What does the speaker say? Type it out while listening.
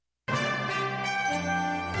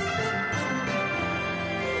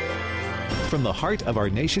From the heart of our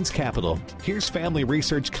nation's capital, here's Family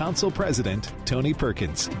Research Council President Tony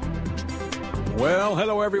Perkins. Well,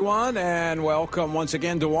 hello, everyone, and welcome once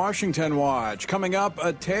again to Washington Watch. Coming up,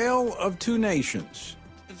 a tale of two nations.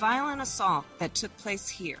 The violent assault that took place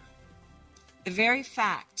here, the very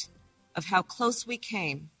fact of how close we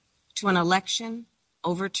came to an election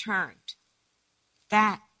overturned,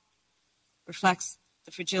 that reflects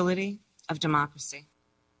the fragility of democracy.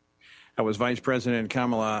 That was Vice President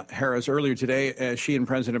Kamala Harris earlier today as she and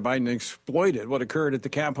President Biden exploited what occurred at the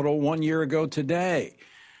Capitol 1 year ago today.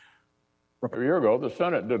 A year ago, the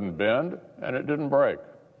Senate didn't bend and it didn't break.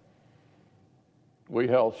 We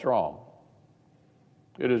held strong.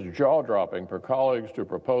 It is jaw-dropping for colleagues to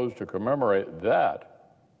propose to commemorate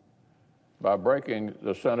that by breaking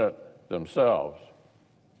the Senate themselves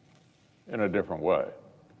in a different way.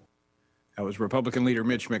 That was Republican leader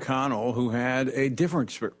Mitch McConnell, who had a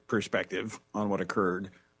different perspective on what occurred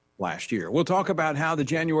last year. We'll talk about how the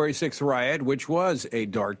January 6th riot, which was a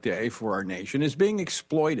dark day for our nation, is being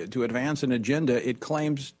exploited to advance an agenda it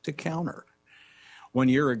claims to counter. 1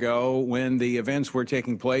 year ago, when the events were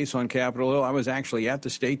taking place on Capitol Hill, I was actually at the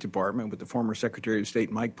State Department with the former Secretary of State,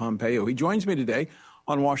 Mike Pompeo. He joins me today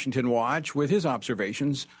on Washington Watch with his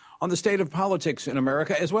observations on the state of politics in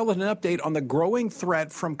America, as well as an update on the growing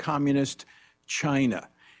threat from communist China.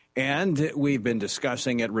 And we've been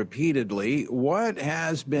discussing it repeatedly. What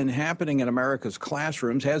has been happening in America's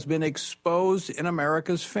classrooms has been exposed in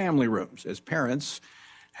America's family rooms, as parents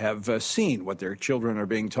have seen what their children are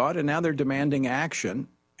being taught, and now they're demanding action,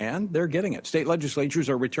 and they're getting it. State legislatures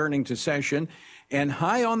are returning to session, and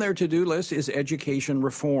high on their to-do list is education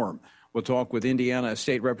reform. We'll talk with Indiana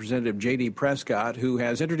State Representative J.D. Prescott, who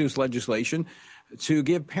has introduced legislation to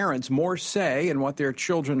give parents more say in what their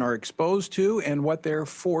children are exposed to and what they're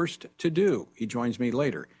forced to do. He joins me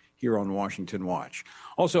later here on Washington Watch.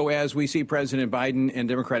 Also, as we see President Biden and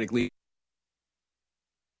Democratic leaders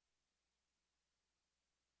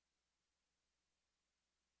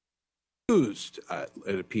used,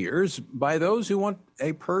 it appears, by those who want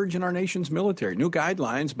a purge in our nation's military. New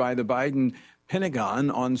guidelines by the Biden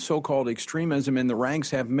Pentagon on so-called extremism in the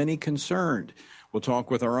ranks have many concerned. We'll talk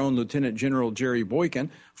with our own Lieutenant General Jerry Boykin,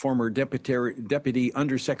 former Deputy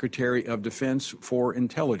Undersecretary of Defense for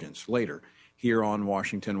Intelligence, later here on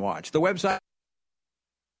Washington Watch. The website,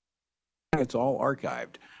 it's all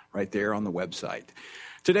archived right there on the website.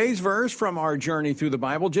 Today's verse from our journey through the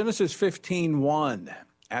Bible, Genesis 15:1.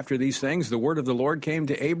 After these things, the word of the Lord came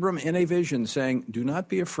to Abram in a vision, saying, "Do not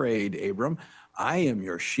be afraid, Abram. I am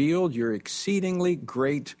your shield, your exceedingly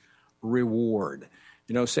great reward."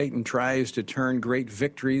 You know, Satan tries to turn great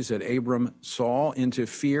victories that Abram saw into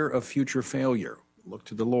fear of future failure. Look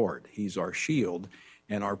to the Lord. He's our shield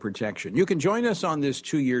and our protection. You can join us on this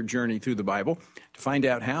 2-year journey through the Bible. To find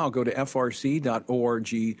out how, go to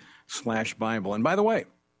frc.org/Bible. And by the way,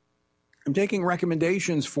 I'm taking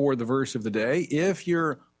recommendations for the verse of the day. If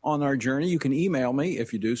you're on our journey, you can email me,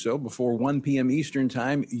 if you do so, before 1 p.m. Eastern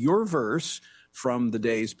Time, your verse from the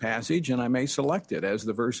day's passage, and I may select it as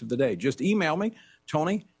the verse of the day. Just email me,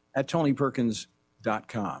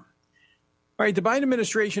 Tony@TonyPerkins.com. All right, the Biden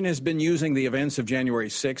administration has been using the events of January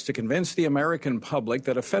 6th to convince the American public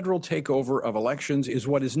that a federal takeover of elections is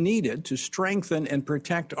what is needed to strengthen and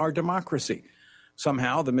protect our democracy.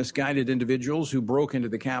 Somehow, the misguided individuals who broke into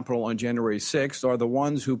the Capitol on January 6th are the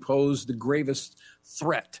ones who pose the gravest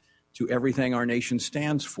threat to everything our nation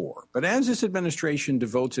stands for. But as this administration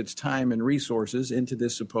devotes its time and resources into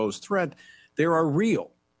this supposed threat, there are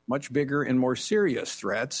real, much bigger and more serious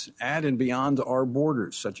threats at and beyond our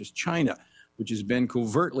borders, such as China, which has been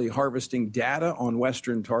covertly harvesting data on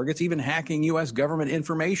Western targets, even hacking U.S. government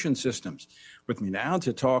information systems. With me now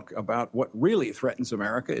to talk about what really threatens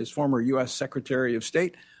America is former U.S. Secretary of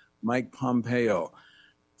State Mike Pompeo.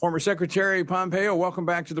 Former Secretary Pompeo, welcome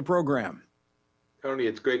back to the program. Tony,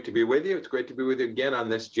 it's great to be with you. It's great to be with you again on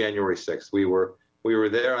this January 6th. We were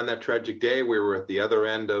there on that tragic day. We were at the other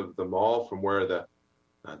end of the mall from where the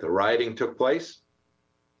rioting took place.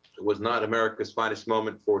 It was not America's finest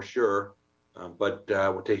moment for sure. But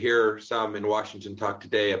to hear some in Washington talk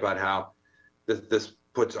today about how this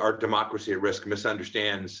puts our democracy at risk,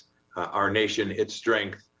 misunderstands our nation, its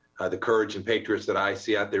strength, the courage and patriots that I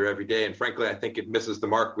see out there every day. And frankly, I think it misses the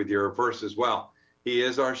mark with your verse as well. He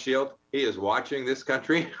is our shield. He is watching this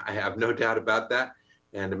country. I have no doubt about that.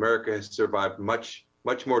 And America has survived much,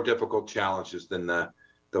 much more difficult challenges than the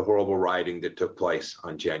horrible rioting that took place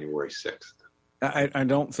on January 6th. I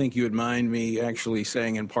don't think you would mind me actually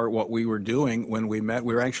saying in part what we were doing when we met.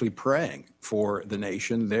 We were actually praying for the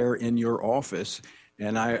nation there in your office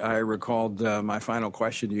And I recalled my final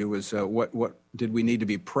question to you was, what did we need to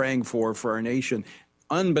be praying for our nation?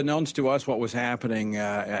 Unbeknownst to us what was happening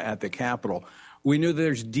at the Capitol, we knew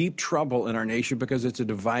there's deep trouble in our nation because it's a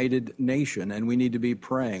divided nation, and we need to be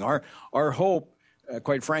praying. Our hope,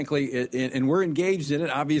 quite frankly, and we're engaged in it.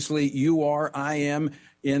 Obviously, you are, I am,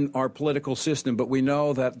 in our political system, but we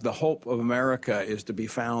know that the hope of America is to be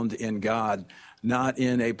found in God, not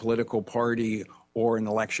in a political party or an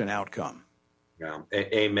election outcome. Yeah,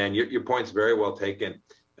 amen. Your point's very well taken.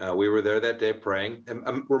 We were there that day praying.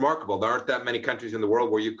 Remarkable. There aren't that many countries in the world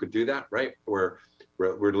where you could do that, right? Where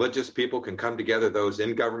religious people can come together, those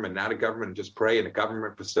in government, not in government, and just pray in a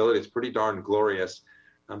government facility. It's pretty darn glorious.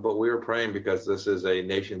 But we were praying because this is a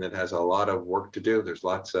nation that has a lot of work to do. There's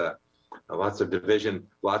lots of division,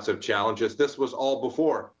 lots of challenges. This was all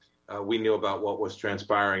before we knew about what was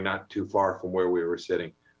transpiring not too far from where we were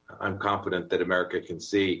sitting. I'm confident that America can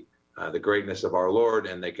see the greatness of our Lord,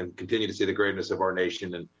 and they can continue to see the greatness of our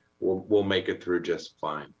nation, and we'll make it through just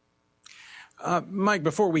fine. Mike,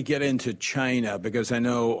 before we get into China, because I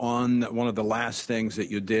know on one of the last things that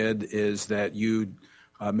you did is that you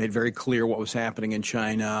made very clear what was happening in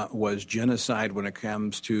China was genocide when it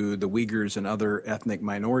comes to the Uyghurs and other ethnic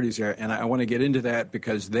minorities there. And I want to get into that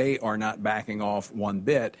because they are not backing off one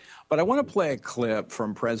bit. But I want to play a clip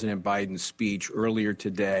from President Biden's speech earlier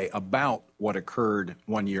today about what occurred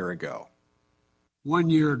 1 year ago.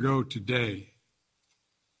 1 year ago today,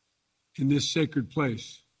 in this sacred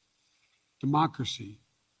place, democracy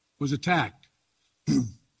was attacked,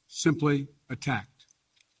 simply attacked.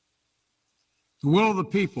 The will of the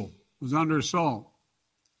people was under assault.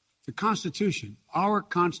 The Constitution, our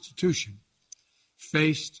Constitution,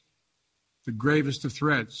 faced the gravest of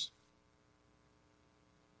threats.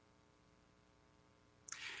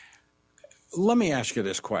 Let me ask you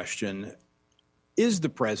this question. Is the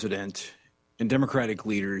president and Democratic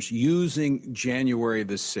leaders using January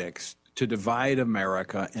the 6th to divide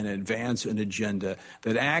America and advance an agenda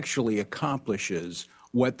that actually accomplishes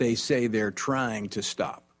what they say they're trying to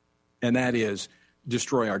stop? And that is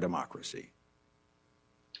destroy our democracy.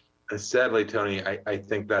 Sadly, Tony, I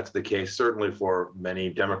think that's the case, certainly for many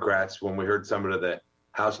Democrats. When we heard some of the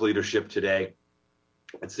House leadership today,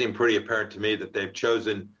 it seemed pretty apparent to me that they've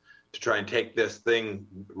chosen to try and take this thing,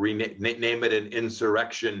 name it an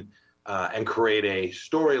insurrection, and create a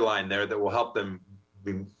storyline there that will help them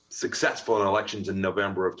be successful in elections in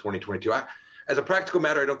November of 2022. As a practical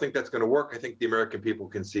matter, I don't think that's going to work. I think the American people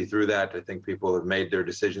can see through that. I think people have made their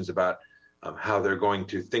decisions about how they're going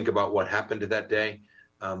to think about what happened to that day.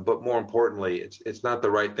 But more importantly, it's not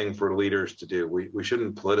the right thing for leaders to do. We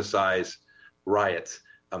shouldn't politicize riots.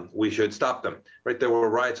 We should stop them. Right? There were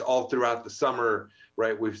riots all throughout the summer.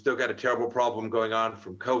 Right? We've still got a terrible problem going on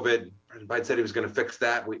from COVID. President Biden said he was going to fix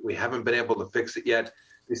that. We haven't been able to fix it yet.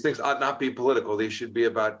 These things ought not be political. These should be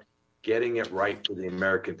about getting it right for the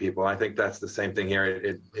American people. I think that's the same thing here.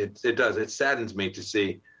 It does. It saddens me to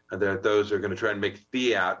see that those are going to try and make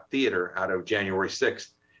theater out of January 6th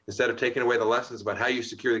instead of taking away the lessons about how you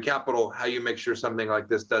secure the Capitol, how you make sure something like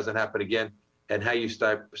this doesn't happen again, and how you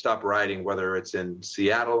stop rioting, whether it's in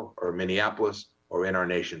Seattle or Minneapolis or in our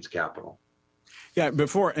nation's capital. Yeah,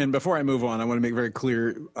 before I move on, I want to make very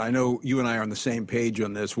clear, I know you and I are on the same page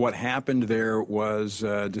on this. What happened there was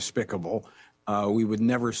despicable. We would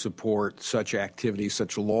never support such activity,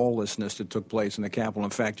 such lawlessness that took place in the Capitol. In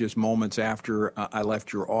fact, just moments after I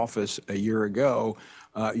left your office a year ago,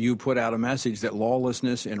 you put out a message that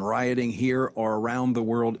lawlessness and rioting here or around the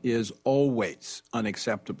world is always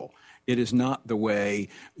unacceptable. It is not the way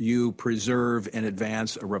you preserve and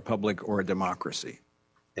advance a republic or a democracy.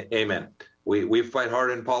 Amen. We fight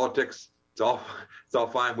hard in politics. It's all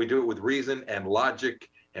fine. We do it with reason and logic,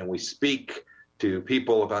 and we speak to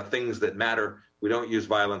people about things that matter. We don't use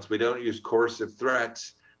violence. We don't use coercive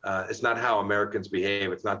threats. It's not how Americans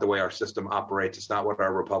behave. It's not the way our system operates. It's not what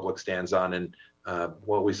our republic stands on. And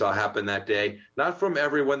what we saw happen that day, not from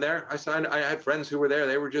everyone there. I had friends who were there.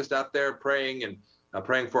 They were just out there praying and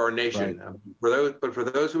praying for our nation. Right. For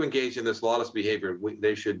those who engage in this lawless behavior,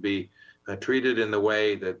 they should be treated in the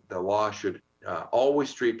way that the law should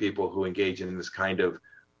always treat people who engage in this kind of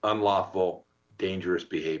unlawful, dangerous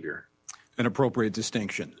behavior. An appropriate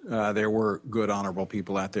distinction. There were good, honorable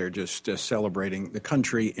people out there just celebrating the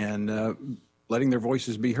country and letting their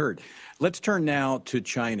voices be heard. Let's turn now to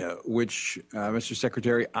China, which, Mr.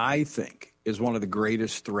 Secretary, I think is one of the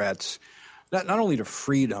greatest threats, not only to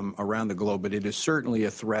freedom around the globe, but it is certainly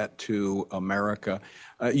a threat to America.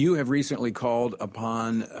 You have recently called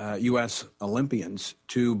upon U.S. Olympians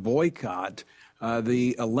to boycott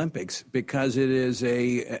the Olympics because it is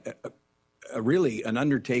really an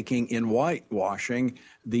undertaking in whitewashing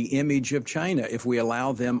the image of China if we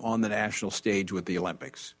allow them on the national stage with the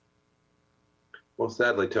Olympics. Well,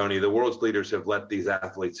 sadly, Tony, the world's leaders have let these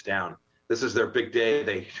athletes down. This is their big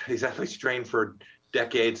day. These athletes trained for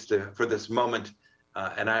decades for this moment.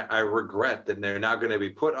 And I regret that they're now going to be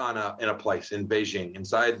put in a place in Beijing,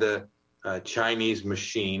 inside the Chinese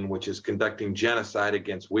machine, which is conducting genocide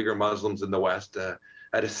against Uyghur Muslims in the West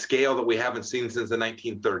at a scale that we haven't seen since the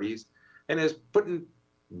 1930s, and is putting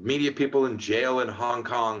media people in jail in Hong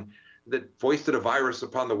Kong that foisted a virus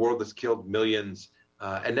upon the world that's killed millions,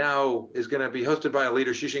 and now is going to be hosted by a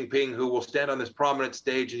leader, Xi Jinping, who will stand on this prominent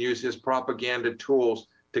stage and use his propaganda tools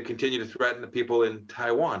to continue to threaten the people in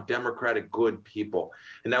Taiwan, democratic, good people.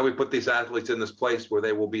 And now we put these athletes in this place where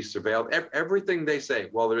they will be surveilled. Everything they say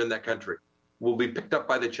while they're in that country will be picked up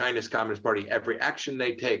by the Chinese Communist Party. Every action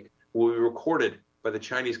they take will be recorded by the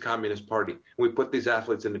Chinese Communist Party. We put these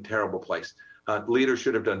athletes in a terrible place. Leaders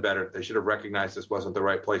should have done better. They should have recognized this wasn't the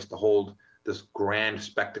right place to hold this grand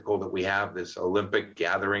spectacle that we have, this Olympic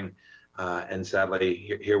gathering. And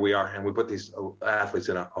sadly, here we are, and we put these athletes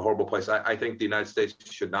in a horrible place. I think the United States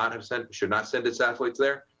should not send its athletes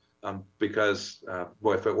there, because,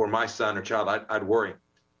 boy, if it were my son or child, I'd worry.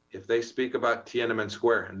 If they speak about Tiananmen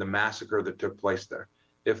Square and the massacre that took place there,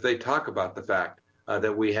 if they talk about the fact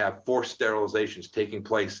that we have forced sterilizations taking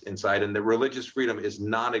place inside, and that religious freedom is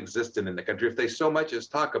non-existent in the country, if they so much as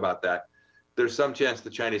talk about that, there's some chance the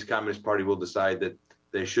Chinese Communist Party will decide that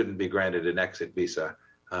they shouldn't be granted an exit visa.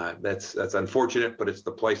 That's unfortunate, but it's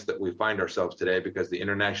the place that we find ourselves today because the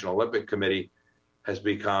International Olympic Committee has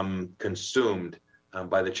become consumed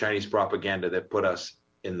by the Chinese propaganda that put us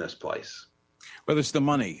in this place. Well, it's the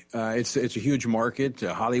money. It's a huge market.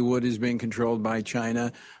 Hollywood is being controlled by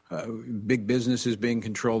China. Big business is being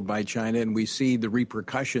controlled by China, and we see the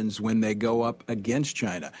repercussions when they go up against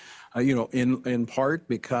China. In part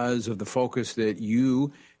because of the focus that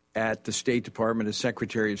you at the State Department as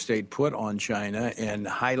Secretary of State put on China and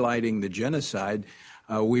highlighting the genocide,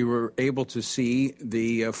 we were able to see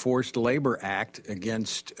the Forced Labor Act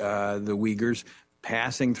against the Uyghurs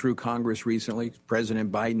passing through Congress recently,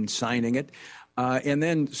 President Biden signing it, and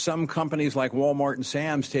then some companies like Walmart and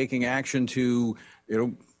Sam's taking action to,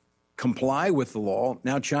 comply with the law.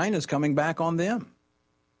 Now China's coming back on them.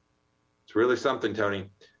 It's really something, Tony.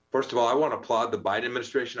 First of all, I want to applaud the Biden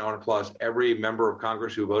administration. I want to applaud every member of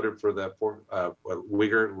Congress who voted for the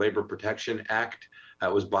Uyghur Labor Protection Act.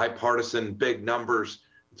 It was bipartisan, big numbers.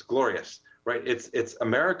 It's glorious, right? It's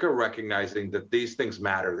America recognizing that these things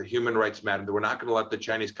matter, that human rights matter, that we're not going to let the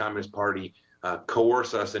Chinese Communist Party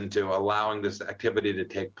coerce us into allowing this activity to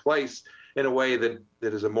take place in a way that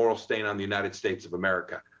is a moral stain on the United States of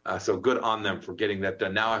America. So good on them for getting that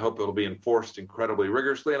done. Now I hope it'll be enforced incredibly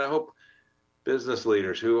rigorously, and I hope business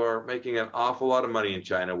leaders who are making an awful lot of money in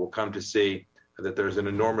China will come to see that there's an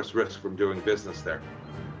enormous risk from doing business there.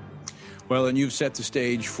 Well, and you've set the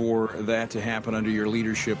stage for that to happen under your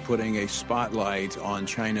leadership, putting a spotlight on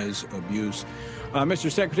China's abuse. Mr.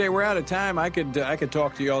 Secretary, we're out of time. I could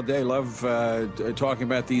talk to you all day. Love talking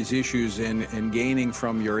about these issues and gaining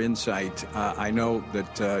from your insight. I know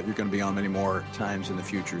that you're going to be on many more times in the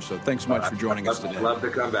future. So thanks so much for joining us today. I'd love to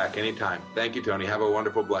come back anytime. Thank you, Tony. Have a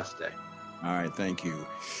wonderful, blessed day. All right, thank you.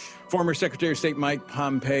 Former Secretary of State Mike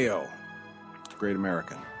Pompeo, great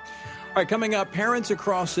American. All right, coming up, parents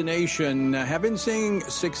across the nation have been seeing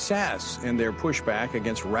success in their pushback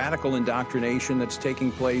against radical indoctrination that's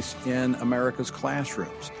taking place in America's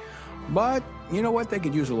classrooms. But you know what? They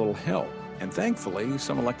could use a little help. And thankfully,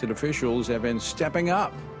 some elected officials have been stepping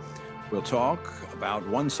up. We'll talk about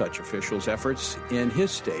one such official's efforts in his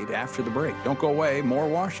state after the break. Don't go away. More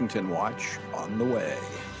Washington Watch on the way.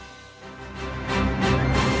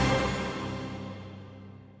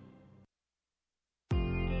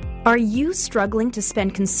 Are you struggling to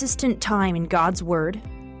spend consistent time in God's Word?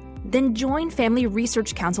 Then join Family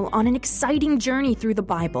Research Council on an exciting journey through the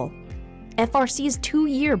Bible. FRC's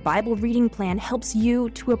 2-year Bible reading plan helps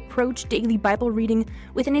you to approach daily Bible reading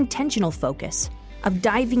with an intentional focus of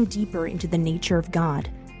diving deeper into the nature of God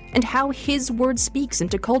and how His Word speaks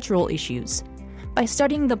into cultural issues. By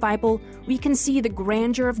studying the Bible, we can see the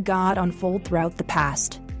grandeur of God unfold throughout the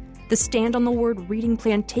past. The Stand on the Word reading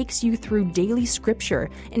plan takes you through daily scripture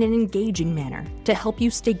in an engaging manner to help you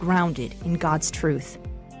stay grounded in God's truth.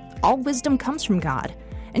 All wisdom comes from God,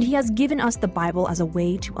 and He has given us the Bible as a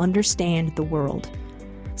way to understand the world.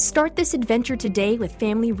 Start this adventure today with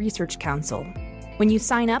Family Research Council. When you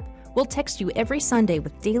sign up, we'll text you every Sunday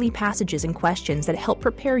with daily passages and questions that help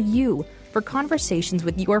prepare you for conversations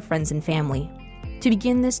with your friends and family. To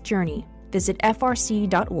begin this journey, visit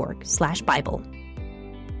frc.org/Bible.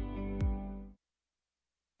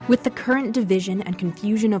 With the current division and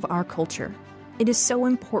confusion of our culture, it is so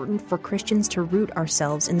important for Christians to root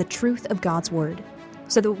ourselves in the truth of God's Word,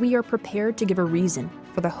 so that we are prepared to give a reason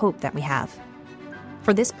for the hope that we have.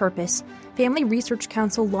 For this purpose, Family Research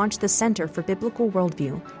Council launched the Center for Biblical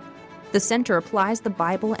Worldview. The center applies the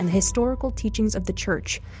Bible and the historical teachings of the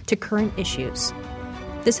Church to current issues.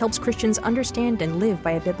 This helps Christians understand and live by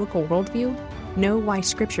a biblical worldview, know why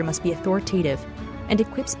Scripture must be authoritative, and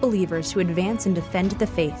equips believers to advance and defend the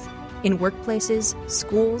faith in workplaces,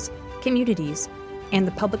 schools, communities, and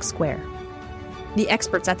the public square. The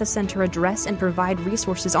experts at the center address and provide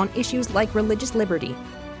resources on issues like religious liberty,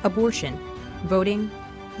 abortion, voting,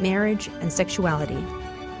 marriage, and sexuality.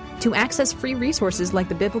 To access free resources like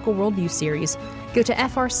the Biblical Worldview series, go to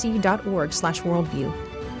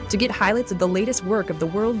frc.org/worldview. To get highlights of the latest work of the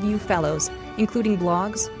Worldview Fellows, including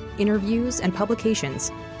blogs, interviews, and publications,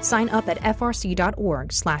 sign up at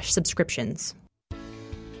frc.org/subscriptions.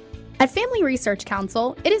 At Family Research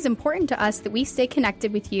Council, it is important to us that we stay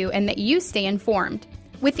connected with you and that you stay informed.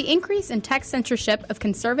 With the increase in tech censorship of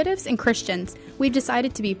conservatives and Christians, we've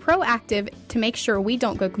decided to be proactive to make sure we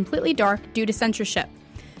don't go completely dark due to censorship.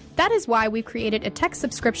 That is why we've created a tech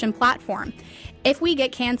subscription platform. If we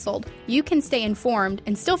get canceled, you can stay informed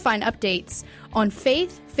and still find updates on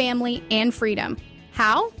faith, family, and freedom.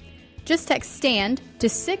 How? Just text STAND to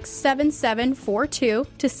 67742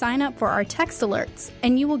 to sign up for our text alerts,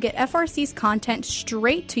 and you will get FRC's content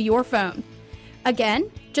straight to your phone. Again,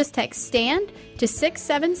 just text STAND to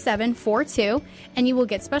 67742, and you will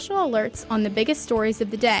get special alerts on the biggest stories of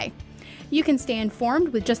the day. You can stay informed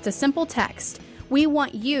with just a simple text. We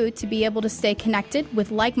want you to be able to stay connected with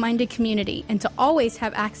like-minded community and to always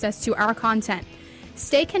have access to our content.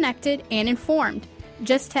 Stay connected and informed.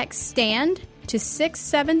 Just text STAND to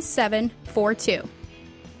 67742.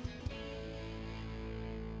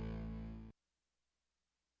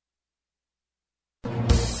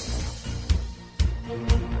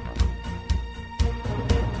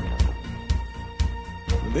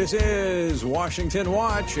 This is Washington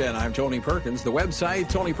Watch, and I'm Tony Perkins. The website,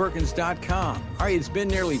 tonyperkins.com. All right, it's been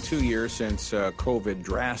nearly 2 years since COVID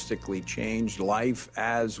drastically changed life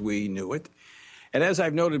as we knew it. And as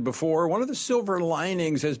I've noted before, one of the silver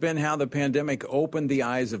linings has been how the pandemic opened the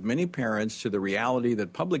eyes of many parents to the reality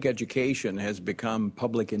that public education has become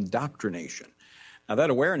public indoctrination. Now, that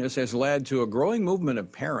awareness has led to a growing movement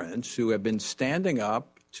of parents who have been standing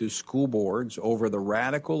up to school boards over the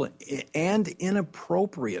radical and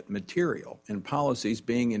inappropriate material and policies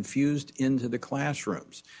being infused into the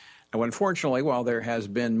classrooms. Now, unfortunately, while there has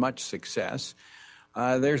been much success,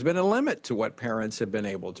 there's been a limit to what parents have been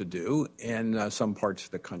able to do in some parts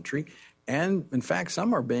of the country. And, in fact,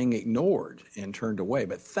 some are being ignored and turned away.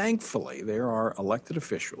 But thankfully, there are elected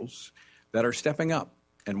officials that are stepping up.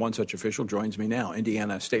 And one such official joins me now,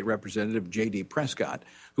 Indiana State Representative J.D. Prescott,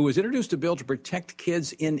 who has introduced a bill to protect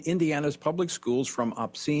kids in Indiana's public schools from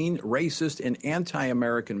obscene, racist, and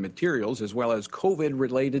anti-American materials, as well as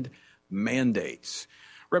COVID-related mandates.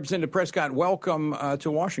 Representative Prescott, welcome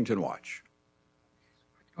to Washington Watch.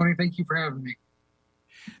 Tony, thank you for having me.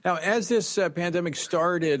 Now, as this pandemic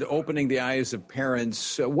started opening the eyes of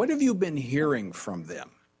parents, what have you been hearing from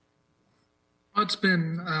them? What's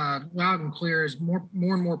been loud and clear is more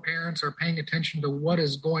and more parents are paying attention to what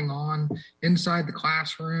is going on inside the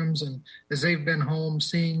classrooms, and as they've been home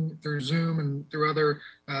seeing through Zoom and through other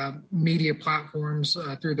media platforms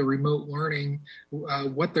through the remote learning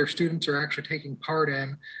what their students are actually taking part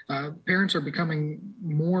in, parents are becoming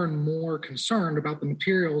more and more concerned about the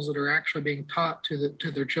materials that are actually being taught to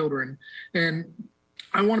their children. And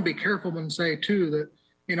I want to be careful and say too that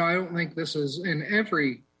I don't think this is in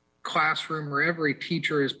every classroom or every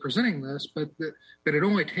teacher is presenting this, but it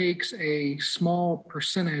only takes a small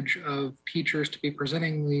percentage of teachers to be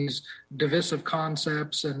presenting these divisive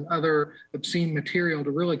concepts and other obscene material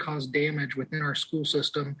to really cause damage within our school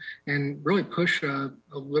system and really push a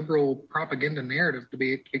liberal propaganda narrative, to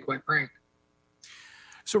be quite frank.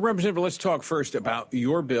 So, Representative, let's talk first about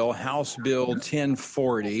your bill, House Bill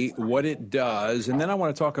 1040, what it does, and then I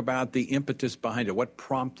want to talk about the impetus behind it. What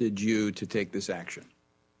prompted you to take this action?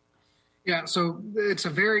 Yeah, so it's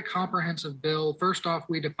a very comprehensive bill. First off,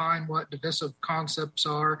 we define what divisive concepts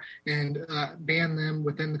are and ban them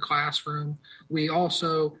within the classroom. We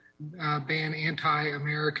also ban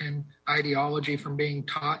anti-American ideology from being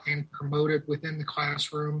taught and promoted within the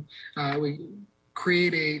classroom. We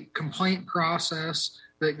create a complaint process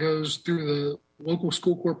that goes through local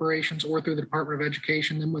school corporations or through the Department of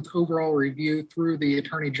Education, then with overall review through the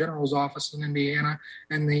Attorney General's office in Indiana.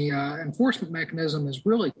 And the enforcement mechanism is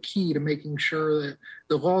really key to making sure that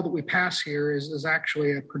the law that we pass here is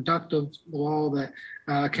actually a productive law that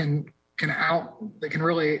can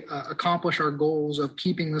really accomplish our goals of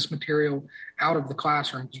keeping this material out of the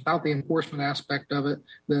classroom. Without the enforcement aspect of it,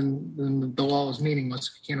 then the law is meaningless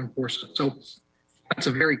if you can't enforce it. So that's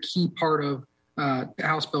a very key part of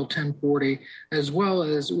House Bill 1040, as well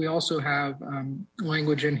as we also have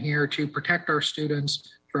language in here to protect our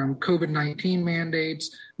students from COVID-19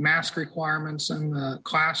 mandates, mask requirements in the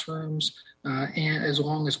classrooms, and as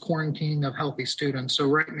long as quarantining of healthy students. So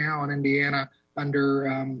right now in Indiana,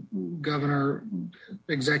 under governor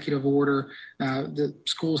executive order, the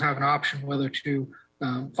schools have an option whether to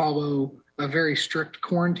follow a very strict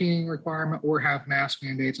quarantining requirement or have mask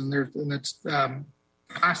mandates. And that's the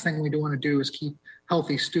last thing we do want to do is keep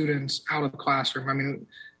healthy students out of the classroom. I mean,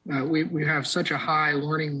 we have such a high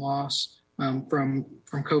learning loss from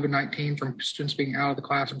COVID-19, from students being out of the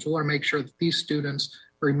classroom. So we want to make sure that these students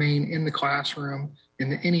remain in the classroom,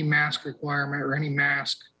 and any mask requirement or any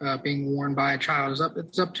mask being worn by a child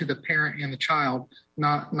it's up to the parent and the child,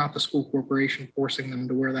 not the school corporation forcing them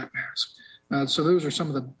to wear that mask. So those are some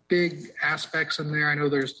of the big aspects in there. I know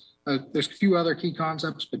there's a few other key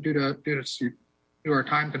concepts, but due to our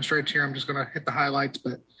time constraints here, I'm just going to hit the highlights.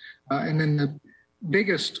 But and then the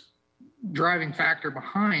biggest driving factor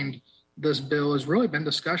behind this bill has really been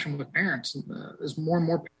discussion with parents. As more and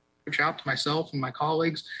more parents reach out to myself and my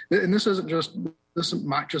colleagues, and this isn't just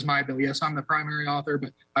my bill. Yes, I'm the primary author,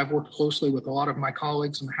 but I've worked closely with a lot of my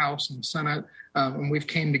colleagues in the House and the Senate, and we've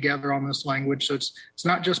came together on this language. So it's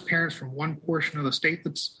not just parents from one portion of the state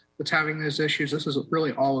that's having those issues. This is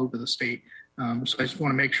really all over the state. So I just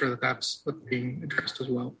want to make sure that that's being addressed as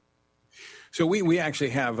well. So we actually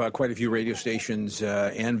have quite a few radio stations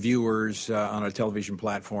and viewers on our television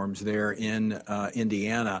platforms there in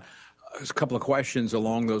Indiana. A couple of questions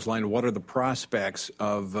along those lines. What are the prospects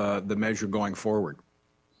of the measure going forward?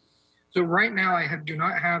 So right now I do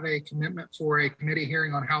not have a commitment for a committee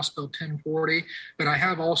hearing on House Bill 1040, but I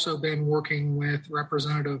have also been working with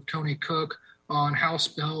Representative Tony Cook on House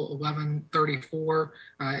Bill 1134.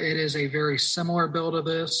 It is a very similar bill to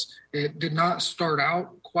this. It did not start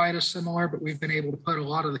out quite as similar, but we've been able to put a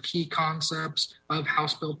lot of the key concepts of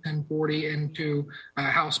House Bill 1040 into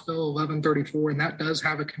House Bill 1134, and that does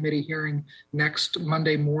have a committee hearing next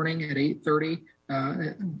Monday morning at 8:30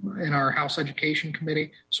 in our House Education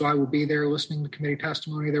Committee. So I will be there listening to committee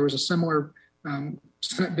testimony. There was a similar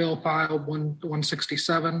Senate bill filed,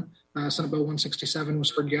 167. Senate Bill 167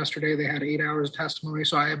 was heard yesterday. They had 8 hours of testimony.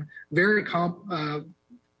 So I am very confident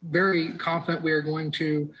we are going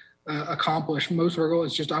to accomplish most of our goals.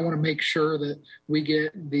 It's just I want to make sure that we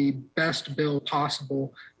get the best bill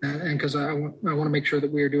possible, and because I want to make sure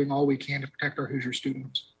that we are doing all we can to protect our Hoosier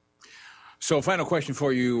students. So final question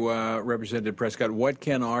for you, Representative Prescott. What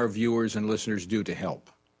can our viewers and listeners do to help?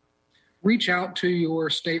 Reach out to your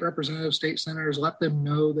state representatives, state senators. Let them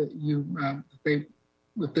know that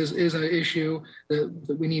that this is an issue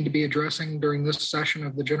that we need to be addressing during this session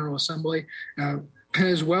of the General Assembly,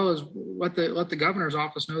 as well as let the governor's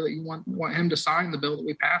office know that you want him to sign the bill that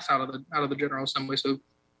we pass out of the General Assembly. So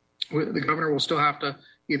the governor will still have to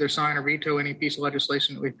either sign or veto any piece of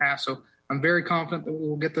legislation that we pass. So I'm very confident that we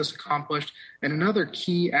will get this accomplished. And another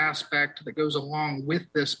key aspect that goes along with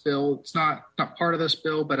this bill, it's not part of this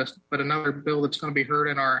bill, but another bill that's going to be heard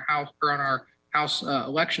in our House or on our House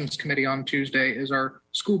Elections Committee on Tuesday, is our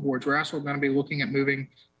school boards. We're also going to be looking at moving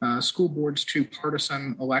school boards to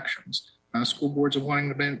partisan elections. School boards are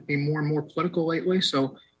wanting to be more and more political lately,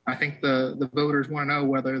 so I think the voters want to know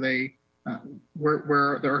whether they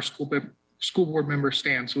where our school board members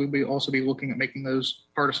stand. So we'll also be looking at making those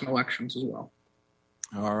partisan elections as well.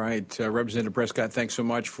 All right, Representative Prescott, thanks so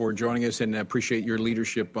much for joining us, and appreciate your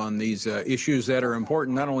leadership on these issues that are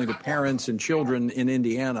important not only to parents and children in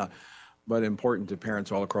Indiana, but important to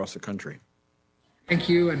parents all across the country. Thank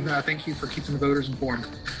you, and thank you for keeping the voters informed.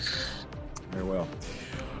 Very well.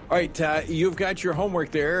 All right, you've got your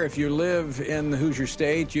homework there. If you live in the Hoosier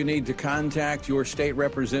State, you need to contact your state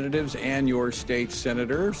representatives and your state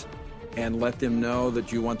senators and let them know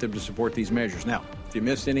that you want them to support these measures. Now, if you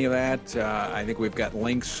missed any of that, I think we've got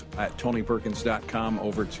links at tonyperkins.com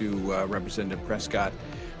over to Representative Prescott,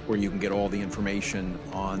 where you can get all the information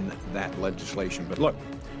on that legislation. But look,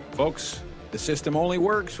 folks, the system only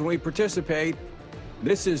works when we participate.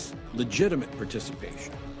 This is legitimate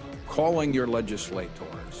participation. Calling your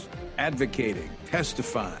legislators, advocating,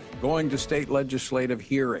 testifying, going to state legislative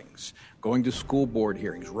hearings, going to school board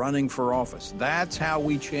hearings, running for office. That's how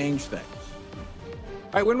we change things.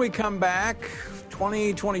 All right, when we come back,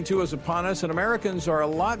 2022 is upon us, and Americans are a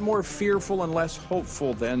lot more fearful and less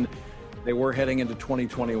hopeful than they were heading into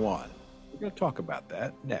 2021. We're going to talk about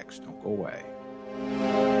that next. Don't go away.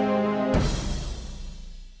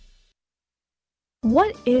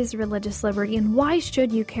 What is religious liberty and why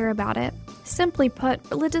should you care about it? Simply put,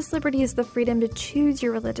 religious liberty is the freedom to choose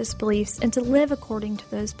your religious beliefs and to live according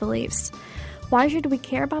to those beliefs. Why should we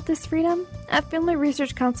care about this freedom? At Family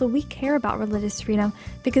Research Council, we care about religious freedom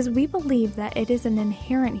because we believe that it is an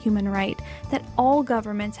inherent human right that all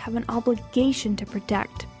governments have an obligation to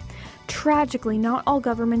protect. Tragically, not all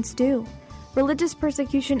governments do. Religious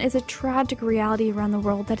persecution is a tragic reality around the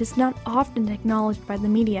world that is not often acknowledged by the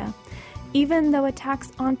media, even though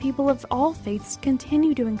attacks on people of all faiths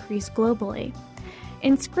continue to increase globally.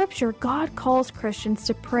 In Scripture, God calls Christians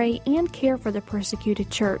to pray and care for the persecuted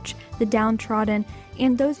church, the downtrodden,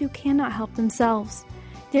 and those who cannot help themselves.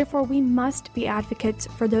 Therefore, we must be advocates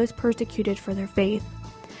for those persecuted for their faith.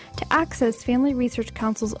 To access Family Research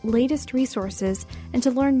Council's latest resources and to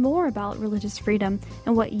learn more about religious freedom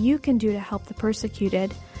and what you can do to help the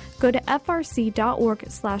persecuted, go to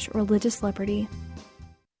frc.org/religiousliberty.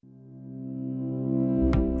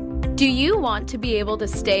 Do you want to be able to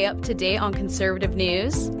stay up to date on conservative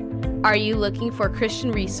news? Are you looking for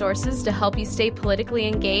Christian resources to help you stay politically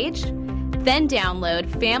engaged? Then download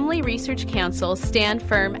Family Research Council's Stand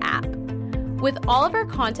Firm app. With all of our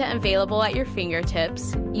content available at your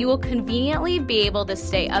fingertips, you will conveniently be able to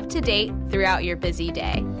stay up to date throughout your busy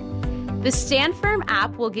day. The Stand Firm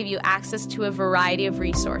app will give you access to a variety of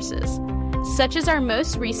resources, such as our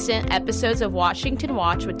most recent episodes of Washington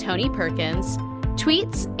Watch with Tony Perkins,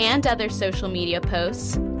 tweets and other social media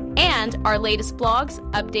posts, and our latest blogs,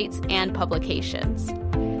 updates, and publications.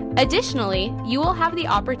 Additionally, you will have the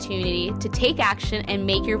opportunity to take action and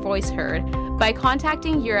make your voice heard by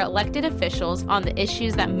contacting your elected officials on the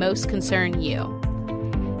issues that most concern you.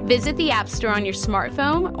 Visit the App Store on your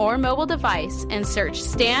smartphone or mobile device and search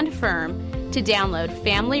Stand Firm to download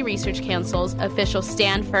Family Research Council's official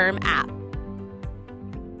Stand Firm app.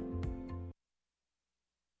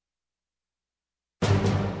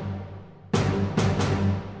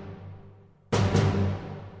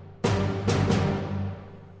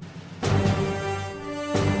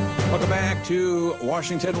 Welcome back to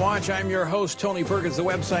Washington Watch. I'm your host, Tony Perkins, the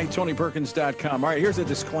website, tonyperkins.com. All right, here's a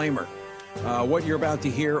disclaimer. What you're about to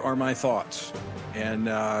hear are my thoughts, and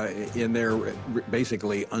in their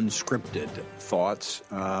basically unscripted thoughts,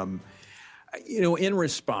 in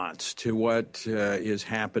response to what is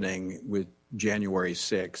happening with January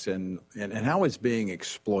 6th and how it's being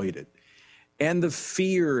exploited, and the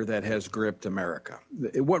fear that has gripped America.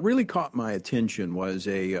 What really caught my attention was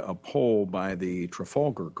a poll by the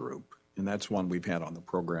Trafalgar Group, and that's one we've had on the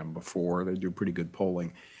program before. They do pretty good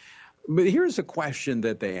polling. But here's a question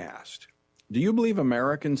that they asked. Do you believe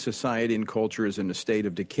American society and culture is in a state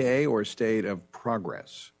of decay or a state of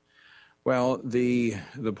progress? Well, the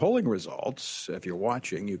polling results, if you're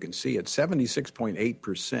watching, you can see it.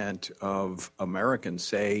 76.8% of Americans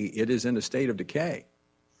say it is in a state of decay.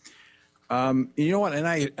 You know what? And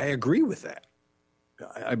I agree with that.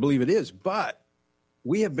 I believe it is. But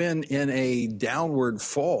we have been in a downward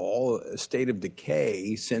fall, a state of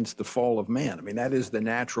decay since the fall of man. I mean, that is the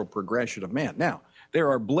natural progression of man. Now, there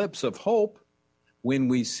are blips of hope when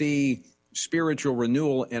we see spiritual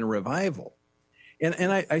renewal and revival.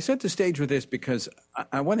 And I set the stage with this because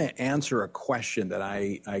I want to answer a question that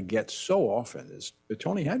I get so often is,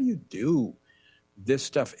 Tony, how do you do this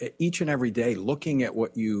stuff each and every day, looking at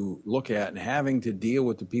what you look at and having to deal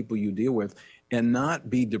with the people you deal with and not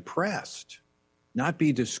be depressed, not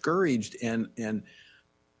be discouraged? And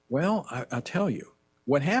well, I'll tell you,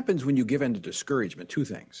 what happens when you give in to discouragement, two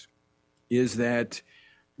things, is that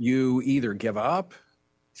you either give up,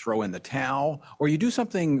 throw in the towel, or you do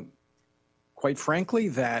something, quite frankly,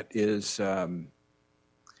 that is, I'm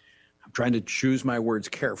trying to choose my words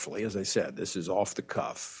carefully. As I said, this is off the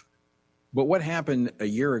cuff. But what happened a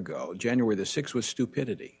year ago, January the 6th, was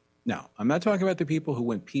stupidity. Now, I'm not talking about the people who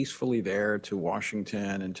went peacefully there to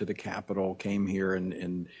Washington and to the Capitol, came here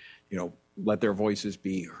and let their voices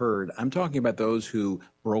be heard. I'm talking about those who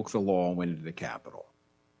broke the law and went into the Capitol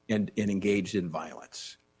and engaged in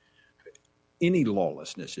violence. Any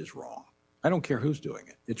lawlessness is wrong. I don't care who's doing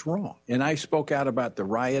it. It's wrong. And I spoke out about the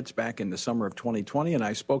riots back in the summer of 2020, and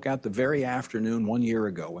I spoke out the very afternoon 1 year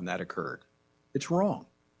ago when that occurred. It's wrong.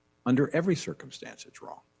 Under every circumstance, it's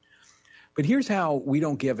wrong. But here's how we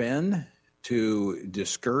don't give in to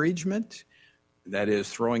discouragement, that is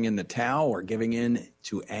throwing in the towel or giving in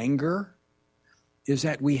to anger, is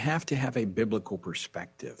that we have to have a biblical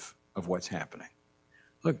perspective of what's happening.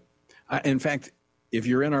 Look, in fact, If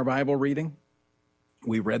you're in our Bible reading,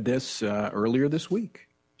 we read this earlier this week,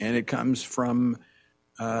 and it comes from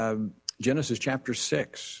Genesis chapter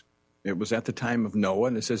 6. It was at the time of Noah,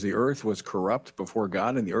 and it says the earth was corrupt before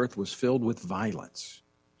God, and the earth was filled with violence.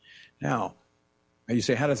 Now, you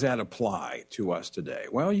say, how does that apply to us today?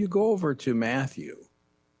 Well, you go over to Matthew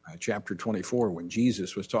chapter 24, when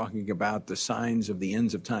Jesus was talking about the signs of the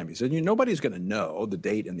ends of time. He said, nobody's going to know the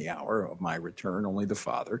date and the hour of my return, only the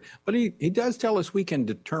Father. But he does tell us we can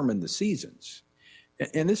determine the seasons.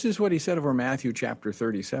 And this is what he said over Matthew chapter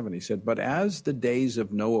 37. He said, but as the days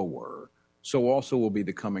of Noah were, so also will be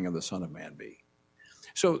the coming of the Son of Man be.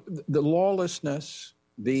 So the lawlessness,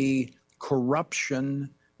 the corruption,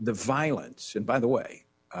 the violence, and by the way,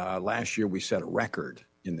 last year we set a record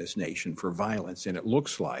in this nation for violence, and it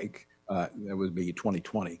looks like, that would be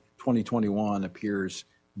 2020. 2021 appears,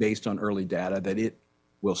 based on early data, that it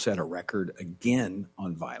will set a record again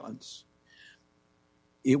on violence.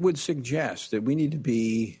 It would suggest that we need to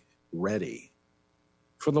be ready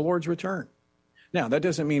for the Lord's return. Now, that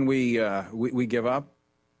doesn't mean we give up,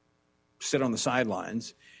 sit on the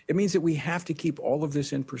sidelines. It means that we have to keep all of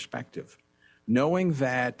this in perspective, knowing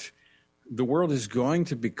that the world is going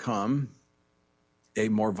to become a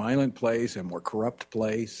more violent place, a more corrupt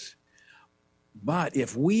place. But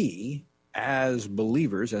if we, as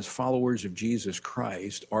believers, as followers of Jesus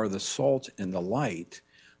Christ, are the salt and the light,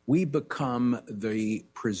 we become the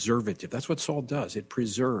preservative. That's what salt does. It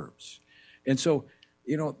preserves. And so,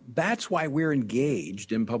 that's why we're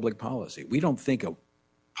engaged in public policy. We don't think of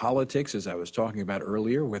politics, as I was talking about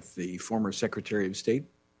earlier with the former Secretary of State.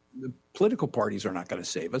 The political parties are not going to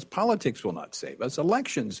save us. Politics will not save us.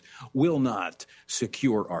 Elections will not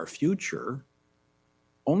secure our future.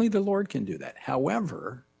 Only the Lord can do that.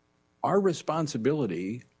 However, our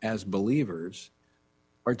responsibility as believers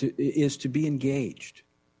is to be engaged,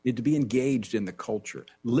 to be engaged in the culture,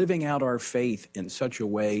 living out our faith in such a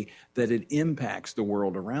way that it impacts the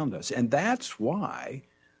world around us. And that's why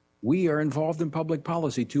we are involved in public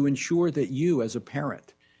policy, to ensure that you, as a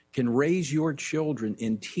parent, can raise your children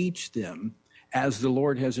and teach them as the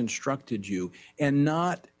Lord has instructed you, and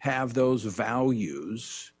not have those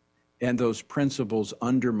values and those principles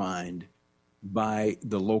undermined by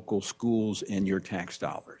the local schools and your tax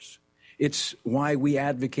dollars. It's why we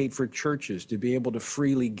advocate for churches to be able to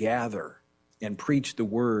freely gather and preach the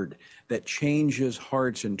word that changes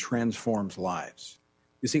hearts and transforms lives.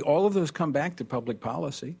 You see, all of those come back to public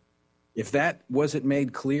policy. If that wasn't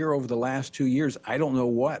made clear over the last 2 years, I don't know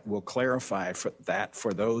what will clarify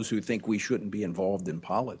for those who think we shouldn't be involved in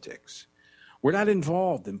politics. We're not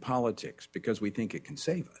involved in politics because we think it can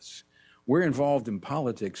save us. We're involved in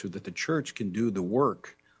politics so that the church can do the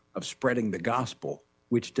work of spreading the gospel,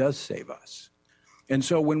 which does save us. And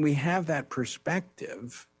so when we have that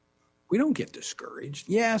perspective, we don't get discouraged.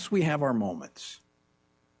 Yes, we have our moments,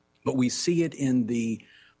 but we see it in the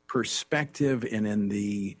perspective and in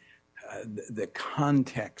the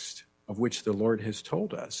context of which the Lord has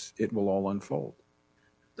told us it will all unfold.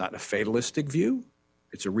 Not a fatalistic view,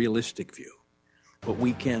 it's a realistic view. But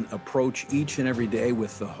we can approach each and every day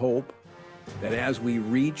with the hope that as we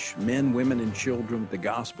reach men, women, and children with the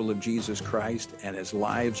gospel of Jesus Christ, and as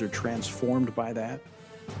lives are transformed by that,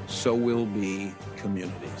 so will be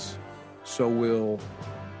communities. So will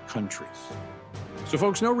countries. So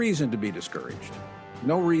folks, no reason to be discouraged.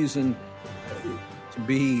 No reason to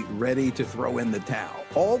be ready to throw in the towel.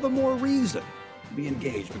 All the more reason to be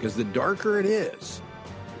engaged, because the darker it is,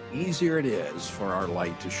 the easier it is for our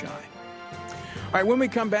light to shine. All right, when we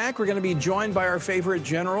come back, we're going to be joined by our favorite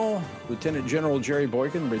general, Lieutenant General Jerry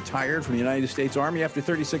Boykin, retired from the United States Army after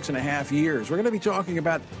 36 and a half years. We're going to be talking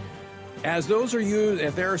about, as those are used,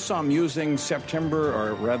 if there are some using September,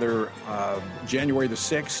 or rather January the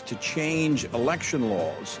 6th, to change election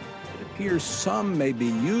laws, it appears some may be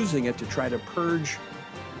using it to try to purge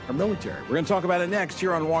our military. We're going to talk about it next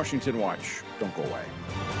here on Washington Watch. Don't go away.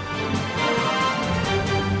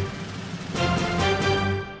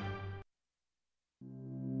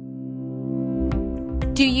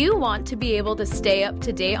 Do you want to be able to stay up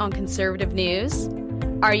to date on conservative news?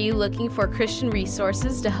 Are you looking for Christian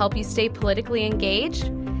resources to help you stay politically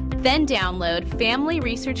engaged? Then download Family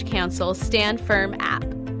Research Council's Stand Firm app.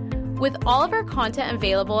 With all of our content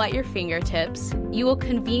available at your fingertips, you will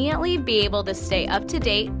conveniently be able to stay up to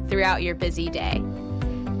date throughout your busy day.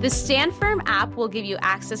 The Stand Firm app will give you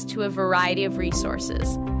access to a variety of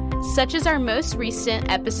resources, such as our most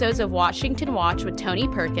recent episodes of Washington Watch with Tony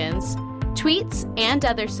Perkins, tweets and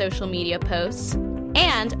other social media posts,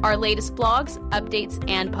 and our latest blogs, updates,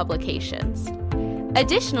 and publications.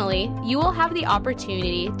 Additionally, you will have the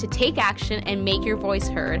opportunity to take action and make your voice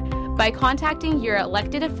heard by contacting your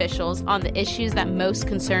elected officials on the issues that most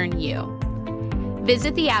concern you.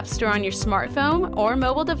 Visit the App Store on your smartphone or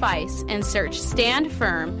mobile device and search Stand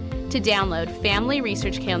Firm to download Family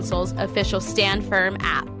Research Council's official Stand Firm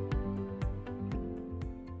app.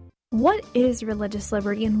 What is religious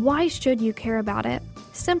liberty and why should you care about it?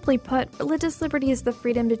 Simply put, religious liberty is the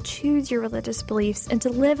freedom to choose your religious beliefs and to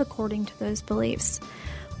live according to those beliefs.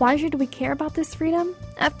 Why should we care about this freedom?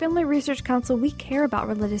 At Family Research Council, we care about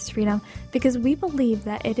religious freedom because we believe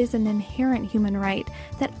that it is an inherent human right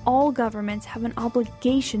that all governments have an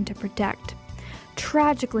obligation to protect.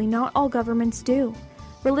 Tragically, not all governments do.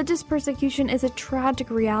 Religious persecution is a tragic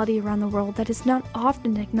reality around the world that is not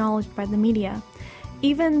often acknowledged by the media,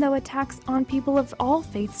 even though attacks on people of all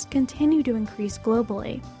faiths continue to increase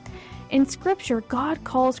globally. In Scripture, God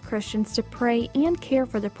calls Christians to pray and care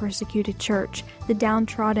for the persecuted church, the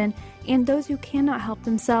downtrodden, and those who cannot help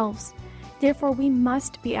themselves. Therefore, we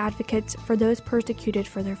must be advocates for those persecuted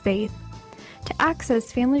for their faith. To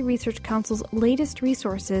access Family Research Council's latest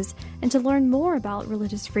resources and to learn more about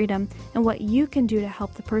religious freedom and what you can do to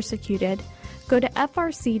help the persecuted, go to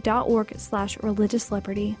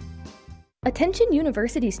frc.org/religiousliberty. Attention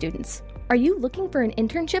university students. Are you looking for an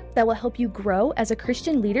internship that will help you grow as a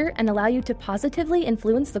Christian leader and allow you to positively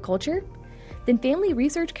influence the culture? Then Family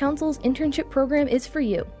Research Council's internship program is for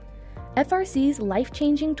you. FRC's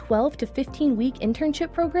life-changing 12 to 15-week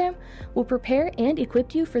internship program will prepare and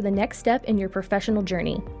equip you for the next step in your professional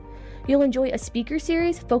journey. You'll enjoy a speaker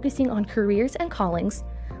series focusing on careers and callings,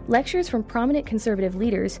 lectures from prominent conservative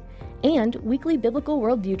leaders, and weekly biblical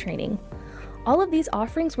worldview training. All of these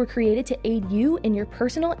offerings were created to aid you in your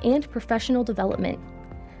personal and professional development.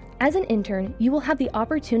 As an intern, you will have the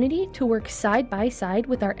opportunity to work side by side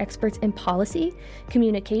with our experts in policy,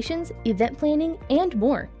 communications, event planning, and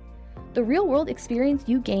more. The real-world experience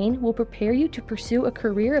you gain will prepare you to pursue a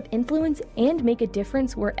career of influence and make a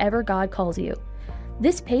difference wherever God calls you.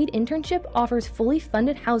 This paid internship offers fully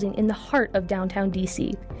funded housing in the heart of downtown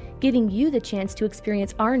DC, giving you the chance to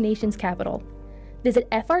experience our nation's capital. Visit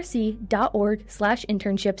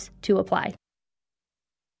frc.org/internships to apply.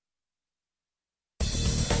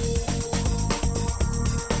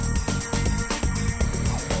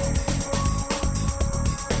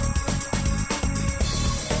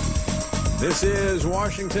 This is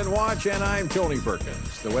Washington Watch, and I'm Tony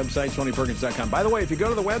Perkins. The website, TonyPerkins.com. By the way, if you go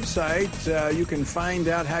to the website, you can find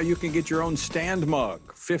out how you can get your own stand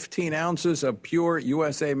mug. 15 ounces of pure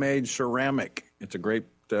USA-made ceramic. It's a great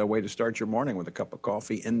way to start your morning with a cup of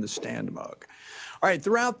coffee in the stand mug. All right,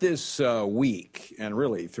 throughout this week, and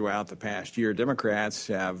really throughout the past year, Democrats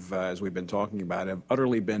have, as we've been talking about, have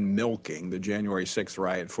utterly been milking the January 6th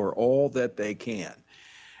riot for all that they can.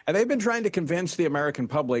 And they've been trying to convince the American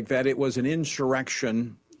public that it was an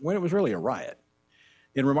insurrection when it was really a riot.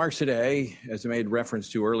 In remarks today, as I made reference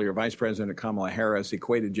to earlier, Vice President Kamala Harris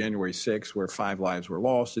equated January 6th, where 5 lives were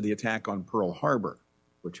lost, to the attack on Pearl Harbor,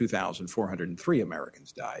 where 2,403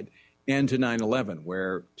 Americans died, and to 9/11,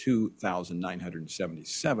 where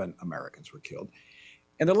 2,977 Americans were killed.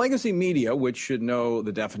 And the legacy media, which should know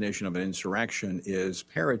the definition of an insurrection, is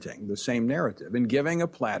parroting the same narrative and giving a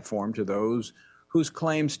platform to those whose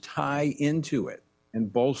claims tie into it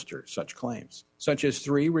and bolster such claims, such as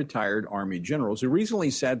 3 retired Army generals who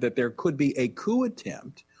recently said that there could be a coup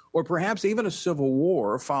attempt or perhaps even a civil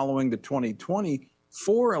war following the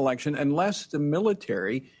 2024 election unless the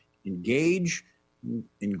military engage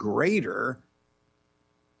in greater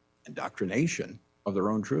indoctrination of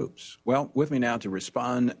their own troops. Well, with me now to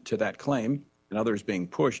respond to that claim and others being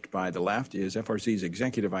pushed by the left is FRC's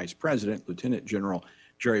Executive Vice President, Lieutenant General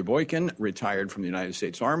Jerry Boykin, retired from the United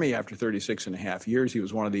States Army after 36 and a half years. He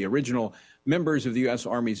was one of the original members of the U.S.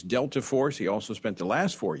 Army's Delta Force. He also spent the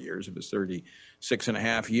last 4 years of his 36 and a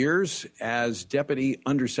half years as Deputy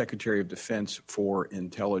Undersecretary of Defense for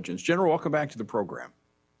Intelligence. General, welcome back to the program.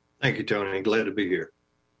 Thank you, Tony. Glad to be here.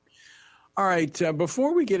 All right.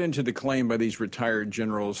 Before we get into the claim by these retired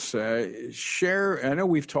generals, share, I know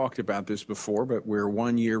we've talked about this before, but we're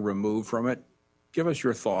 1 year removed from it. Give us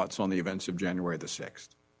your thoughts on the events of January the 6th.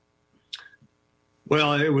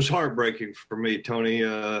 Well, it was heartbreaking for me, Tony,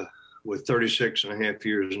 with 36 and a half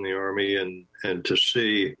years in the Army and to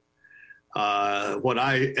see what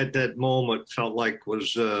I, at that moment, felt like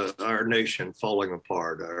was our nation falling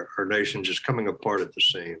apart, our nation just coming apart at the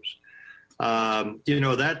seams.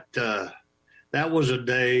 That was a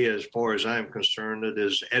day, as far as I'm concerned, that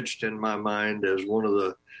is etched in my mind as one of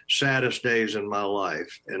the saddest days in my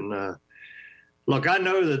life. And look, I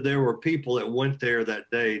know that there were people that went there that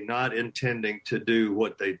day not intending to do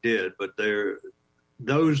what they did, but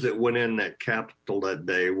those that went in that Capitol that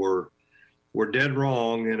day were were dead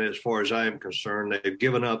wrong. And as far as I am concerned, they've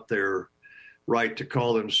given up their right to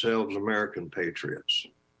call themselves American patriots.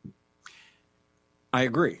 I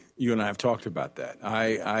agree. You and I have talked about that.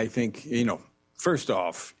 I think, first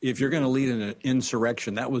off, if you're going to lead an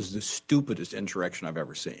insurrection, that was the stupidest insurrection I've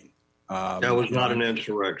ever seen. That was not an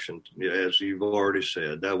insurrection, as you've already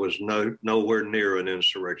said. That was nowhere near an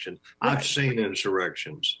insurrection. Right. I've seen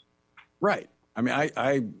insurrections. Right. I mean,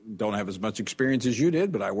 I don't have as much experience as you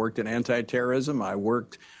did, but I worked in anti-terrorism. I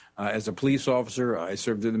worked as a police officer. I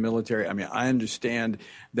served in the military. I mean, I understand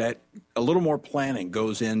that a little more planning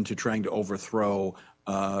goes into trying to overthrow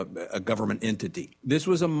a government entity. This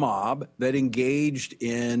was a mob that engaged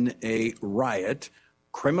in a riot,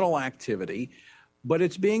 criminal activity, but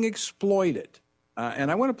it's being exploited.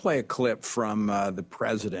 And I want to play a clip from the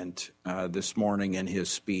president this morning in his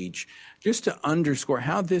speech, just to underscore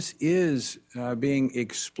how this is being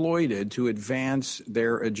exploited to advance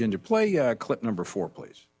their agenda. Play clip number 4,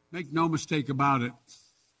 please. Make no mistake about it.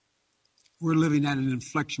 We're living at an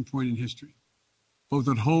inflection point in history, both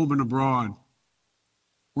at home and abroad.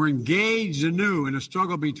 We're engaged anew in a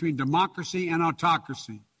struggle between democracy and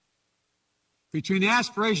autocracy, between the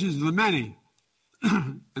aspirations of the many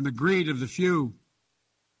and the greed of the few,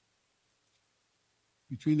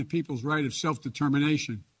 between the people's right of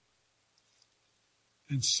self-determination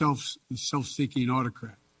and self-seeking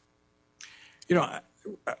autocrat.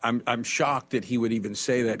 I'm shocked that he would even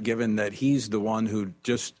say that, given that he's the one who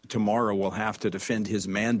just tomorrow will have to defend his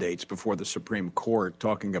mandates before the Supreme Court,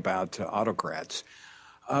 talking about autocrats.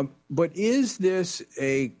 But is this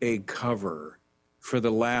a cover for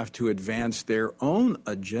the left to advance their own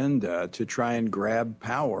agenda to try and grab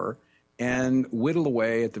power and whittle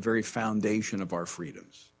away at the very foundation of our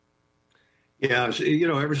freedoms? Yeah,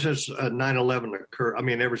 ever since 9/11 occurred,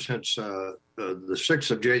 ever since the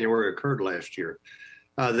 6th of January occurred last year,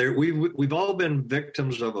 we've all been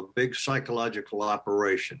victims of a big psychological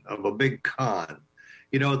operation, of a big con.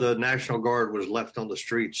 The National Guard was left on the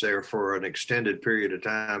streets there for an extended period of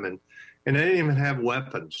time, and they didn't even have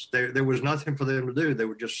weapons. There was nothing for them to do. They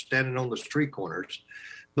were just standing on the street corners.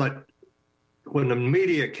 But when the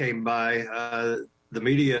media came by, the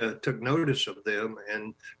media took notice of them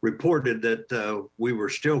and reported that we were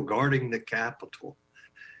still guarding the Capitol.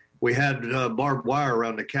 We had barbed wire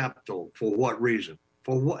around the Capitol. For what reason?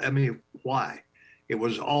 For what? Why? It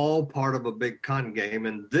was all part of a big con game.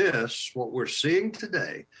 And what we're seeing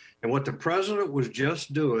today, and what the president was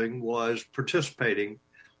just doing, was participating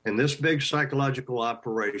in this big psychological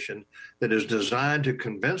operation that is designed to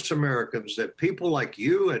convince Americans that people like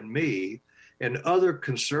you and me and other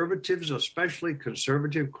conservatives, especially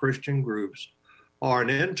conservative Christian groups, are an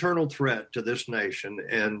internal threat to this nation.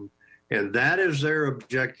 And that is their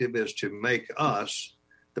objective, is to make us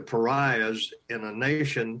the pariahs in a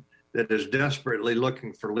nation that is desperately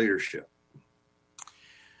looking for leadership.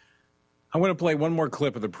 I want to play one more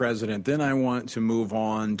clip of the president. Then I want to move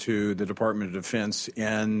on to the Department of Defense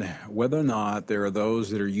and whether or not there are those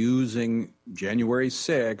that are using January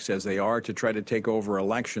 6th, as they are, to try to take over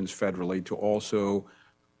elections federally, to also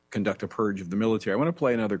conduct a purge of the military. I want to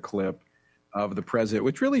play another clip of the president,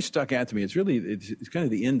 which really stuck out to me. It's kind of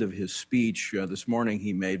the end of his speech this morning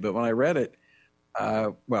he made. But when I read it,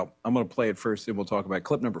 I'm going to play it first, then we'll talk about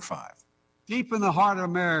clip number 5. Deep in the heart of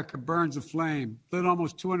America burns a flame lit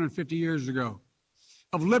almost 250 years ago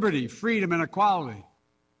of liberty, freedom, and equality.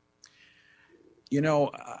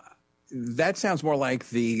 That sounds more like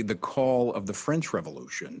the call of the French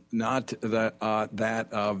Revolution, not that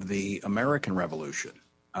of the American Revolution.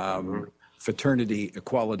 Fraternity,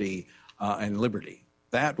 equality, and liberty.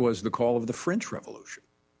 That was the call of the French Revolution.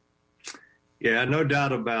 Yeah, no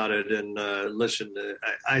doubt about it. And listen,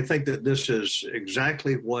 I think that this is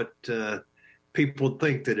exactly what people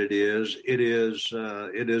think that it is. It is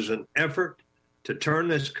an effort to turn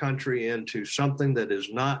this country into something that is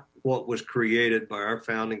not what was created by our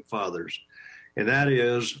founding fathers. And that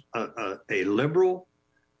is a liberal,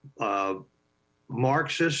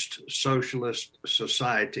 Marxist, socialist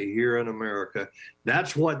society here in America.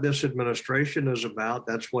 That's what this administration is about.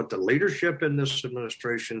 That's what the leadership in this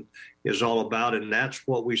administration is all about. And that's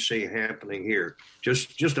what we see happening here.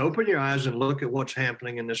 Just open your eyes and look at what's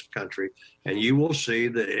happening in this country, and you will see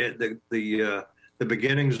the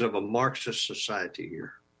beginnings of a Marxist society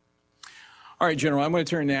here. All right, General, I'm going to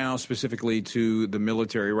turn now specifically to the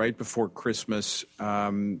military. Right before Christmas,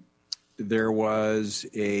 there was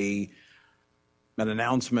an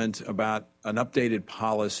announcement about an updated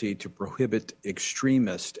policy to prohibit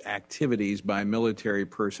extremist activities by military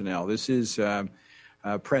personnel. This is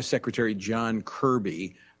Press Secretary John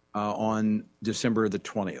Kirby on December the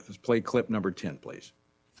 20th. Let's play clip number 10, please.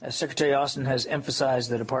 Secretary Austin has emphasized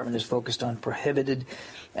the department is focused on prohibited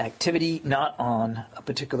activity, not on a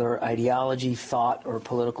particular ideology, thought, or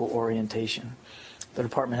political orientation. The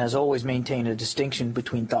department has always maintained a distinction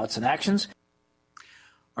between thoughts and actions.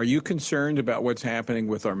 Are you concerned about what's happening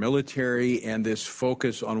with our military and this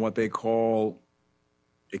focus on what they call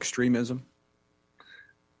extremism?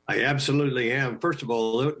 I absolutely am. First of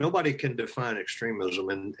all, nobody can define extremism.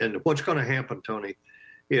 And what's going to happen, Tony,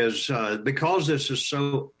 is because this is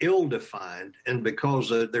so ill-defined and because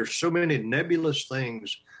there's so many nebulous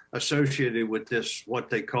things associated with this, what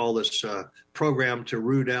they call this program to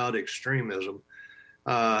root out extremism,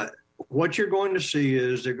 what you're going to see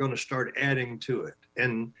is they're going to start adding to it.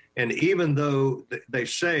 And even though they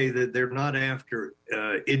say that they're not after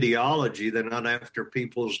ideology, they're not after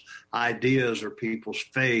people's ideas or people's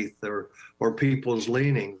faith or people's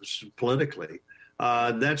leanings politically,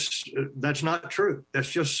 that's not true. That's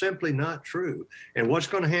just simply not true. And what's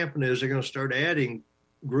going to happen is they're going to start adding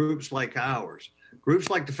groups like ours, groups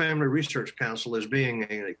like the Family Research Council as being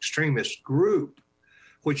an extremist group,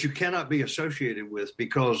 which you cannot be associated with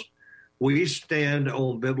because we stand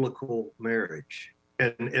on biblical marriage.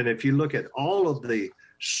 And if you look at all of the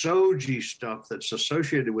SOGI stuff that's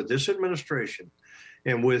associated with this administration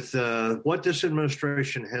and with what this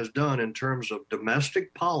administration has done in terms of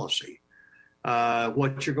domestic policy,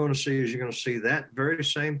 what you're going to see is you're going to see that very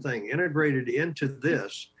same thing integrated into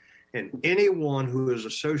this. And anyone who is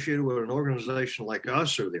associated with an organization like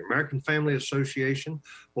us or the American Family Association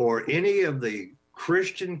or any of the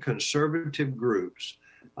Christian conservative groups,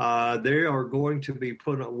 they are going to be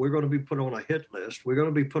we're going to be put on a hit list. We're going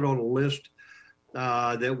to be put on a list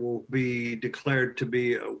that will be declared to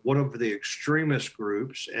be one of the extremist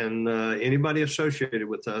groups. And anybody associated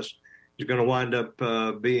with us is going to wind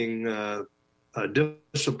up being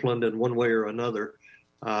disciplined in one way or another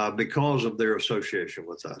because of their association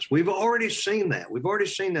with us. We've already seen that. We've already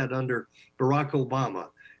seen that under Barack Obama.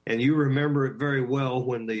 And you remember it very well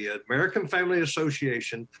when the American Family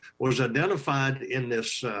Association was identified in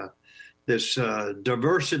this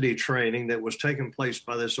diversity training that was taking place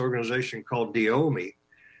by this organization called DOMI.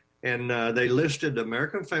 And they listed the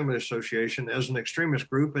American Family Association as an extremist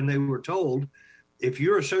group. And they were told, if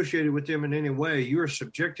you're associated with them in any way, you're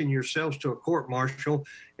subjecting yourselves to a court-martial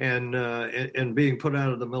and being put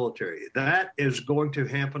out of the military. That is going to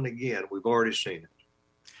happen again. We've already seen it.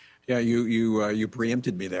 Yeah, you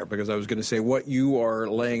preempted me there because I was going to say what you are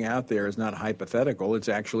laying out there is not hypothetical. It's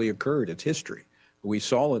actually occurred. It's history. We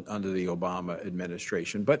saw it under the Obama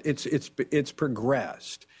administration, but it's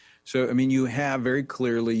progressed. So, I mean, you have very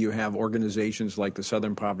clearly, you have organizations like the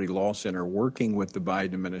Southern Poverty Law Center working with the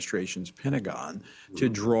Biden administration's Pentagon to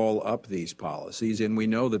draw up these policies. And we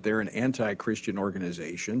know that they're an anti-Christian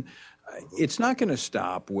organization. It's not going to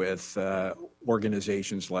stop with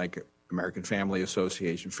organizations like American Family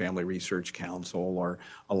Association, Family Research Council, or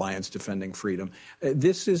Alliance Defending Freedom.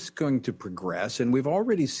 This is going to progress, and we've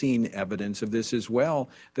already seen evidence of this as well,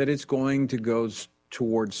 that it's going to go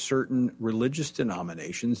towards certain religious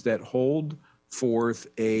denominations that hold forth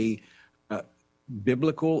a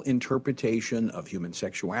biblical interpretation of human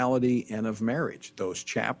sexuality and of marriage. Those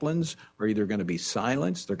chaplains are either going to be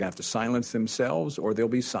silenced, they're going to have to silence themselves, or they'll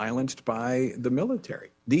be silenced by the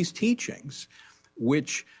military. These teachings,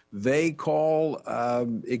 which they call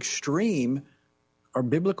extreme, are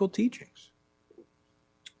biblical teachings.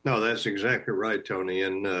 No, that's exactly right, Tony.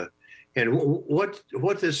 And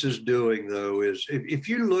what this is doing, though, is if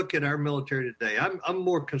you look at our military today, I'm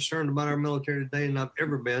more concerned about our military today than I've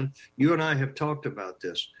ever been. You and I have talked about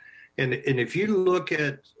this. And if you look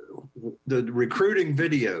at the recruiting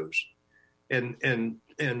videos and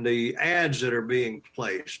the ads that are being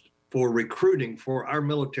placed for recruiting for our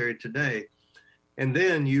military today, and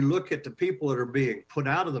then you look at the people that are being put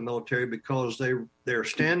out of the military because they're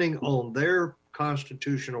standing on their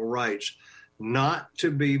constitutional rights not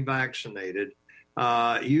to be vaccinated,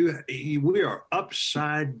 we are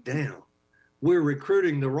upside down. We're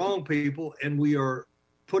recruiting the wrong people and we are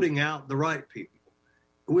putting out the right people.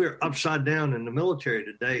 We're upside down in the military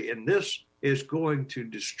today, and this is going to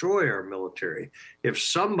destroy our military if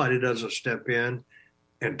somebody doesn't step in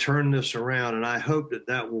and turn this around. And I hope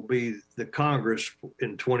that will be the Congress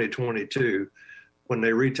in 2022 when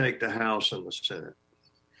they retake the House and the Senate.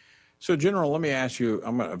 So, General, let me ask you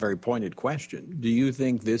a very pointed question. Do you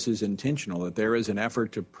think this is intentional, that there is an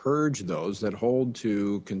effort to purge those that hold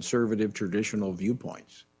to conservative traditional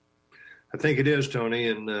viewpoints? I think it is, Tony.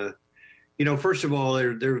 And, first of all,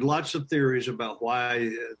 there are lots of theories about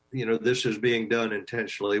why, this is being done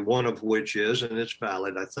intentionally, one of which is, and it's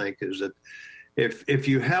valid, I think, is that if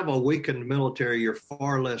you have a weakened military, you're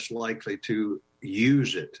far less likely to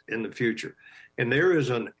use it in the future. And there is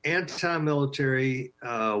an anti-military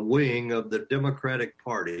wing of the Democratic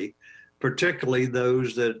Party, particularly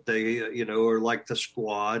those that are like the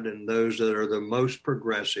Squad and those that are the most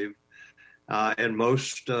progressive and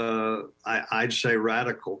most, I'd say,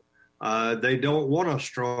 radical. They don't want a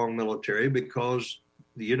strong military because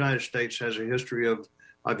the United States has a history of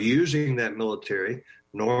using that military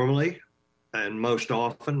normally and most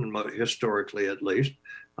often, historically at least,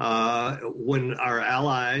 when our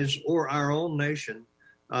allies or our own nation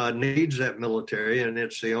needs that military, and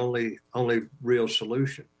it's the only real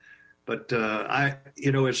solution. But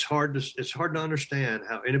it's hard to understand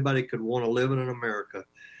how anybody could want to live in an America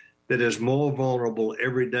that is more vulnerable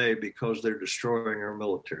every day because they're destroying our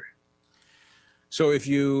military. So if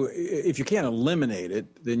you can't eliminate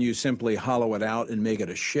it, then you simply hollow it out and make it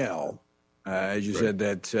a shell. As you said,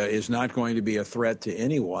 that is not going to be a threat to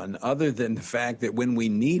anyone other than the fact that when we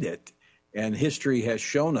need it, and history has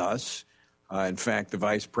shown us, in fact, the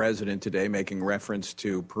vice president today making reference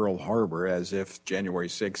to Pearl Harbor as if January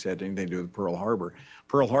 6th had anything to do with Pearl Harbor.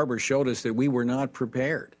 Pearl Harbor showed us that we were not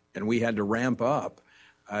prepared, and we had to ramp up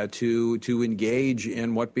to engage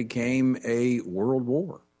in what became a world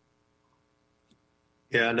war.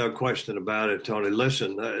 Yeah, no question about it, Tony.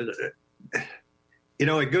 Listen,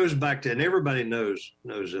 it goes back to, and everybody knows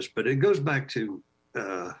this, but it goes back to,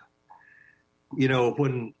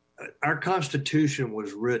 when our Constitution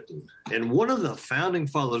was written, and one of the founding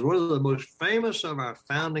fathers, one of the most famous of our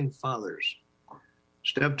founding fathers,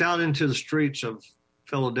 stepped out into the streets of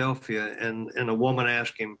Philadelphia, and a woman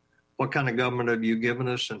asked him, "What kind of government have you given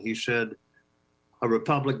us?" And he said, "A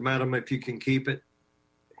republic, madam, if you can keep it."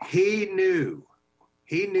 He knew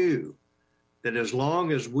that as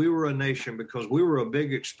long as we were a nation, because we were a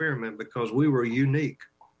big experiment, because we were unique,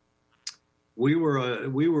 he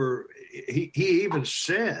even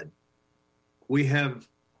said, we have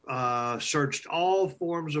searched all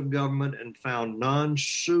forms of government and found none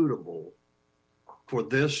suitable for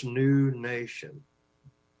this new nation.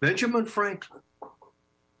 Benjamin Franklin.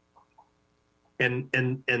 And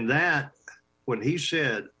that, when he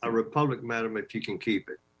said, "A republic, madam, if you can keep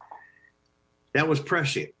it," that was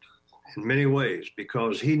prescient in many ways,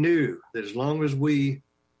 because he knew that as long as we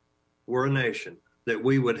were a nation, that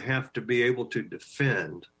we would have to be able to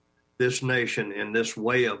defend this nation in this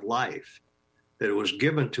way of life that it was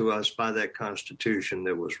given to us by that Constitution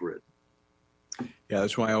that was written. Yeah,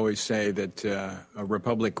 that's why I always say that a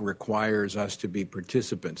republic requires us to be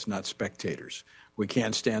participants, not spectators. We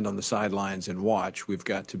can't stand on the sidelines and watch. We've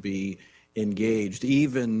got to be engaged,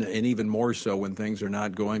 even more so when things are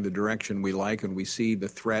not going the direction we like, and we see the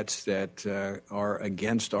threats that are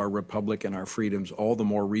against our republic and our freedoms. All the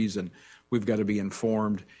more reason we've got to be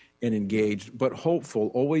informed and engaged, but hopeful,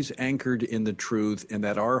 always anchored in the truth, and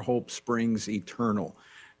that our hope springs eternal.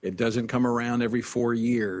 It doesn't come around every 4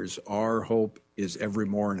 years. Our hope is every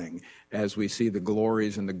morning as we see the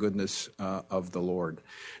glories and the goodness of the Lord.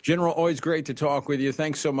 General, always great to talk with you.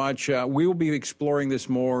 Thanks so much. We will be exploring this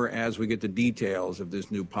more as we get the details of this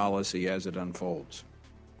new policy as it unfolds.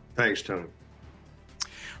 Thanks, Tony.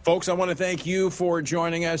 Folks, I want to thank you for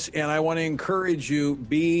joining us, and I want to encourage you,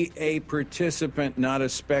 be a participant, not a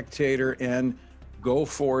spectator, and go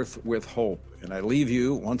forth with hope. And I leave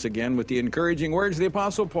you once again with the encouraging words of the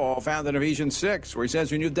Apostle Paul found in Ephesians 6, where he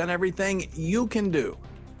says, when you've done everything you can do,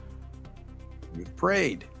 you've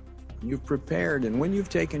prayed, you've prepared, and when you've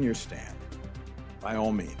taken your stand, by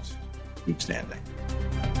all means, keep standing.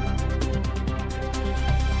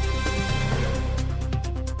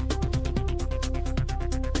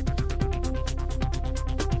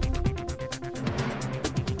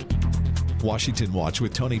 Washington Watch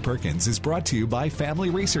with Tony Perkins is brought to you by Family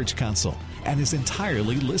Research Council and is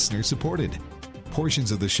entirely listener-supported.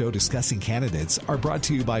 Portions of the show discussing candidates are brought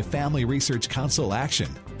to you by Family Research Council Action.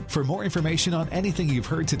 For more information on anything you've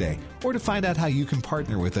heard today, or to find out how you can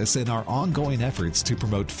partner with us in our ongoing efforts to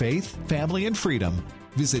promote faith, family, and freedom,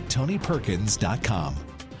 visit TonyPerkins.com.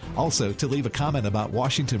 Also, to leave a comment about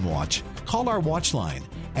Washington Watch, call our watch line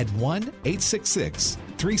at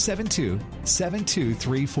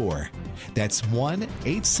 1-866-372-7234. That's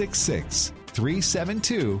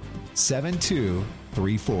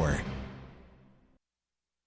 1-866-372-7234.